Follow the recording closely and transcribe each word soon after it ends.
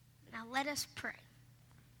let us pray.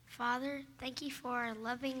 Father, thank you for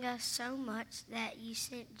loving us so much that you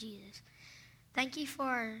sent Jesus. Thank you for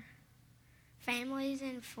our families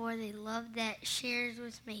and for the love that shares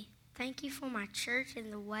with me. Thank you for my church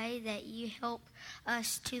and the way that you help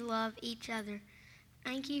us to love each other.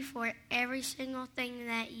 Thank you for every single thing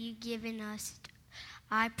that you've given us.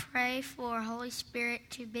 I pray for Holy Spirit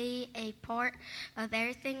to be a part of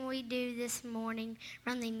everything we do this morning,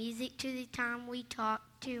 from the music to the time we talk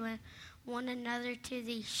to one another, to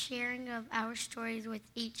the sharing of our stories with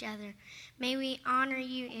each other. May we honor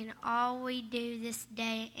you in all we do this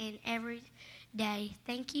day and every day.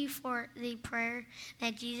 Thank you for the prayer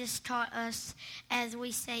that Jesus taught us as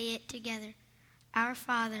we say it together. Our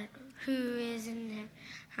Father, who is in heaven,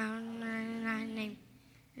 hallowed be thy name.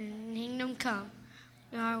 Thy kingdom come.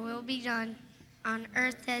 Your will be done on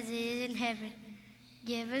earth as it is in heaven.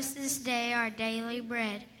 Give us this day our daily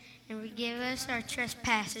bread, and forgive us our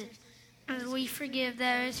trespasses, as we forgive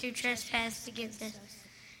those who trespass against us.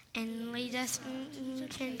 And lead us into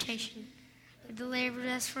temptation, but deliver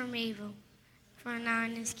us from evil. For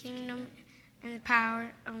thine is the kingdom, and the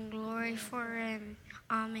power, and glory forever.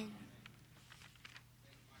 Amen.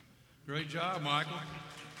 Great job, Michael.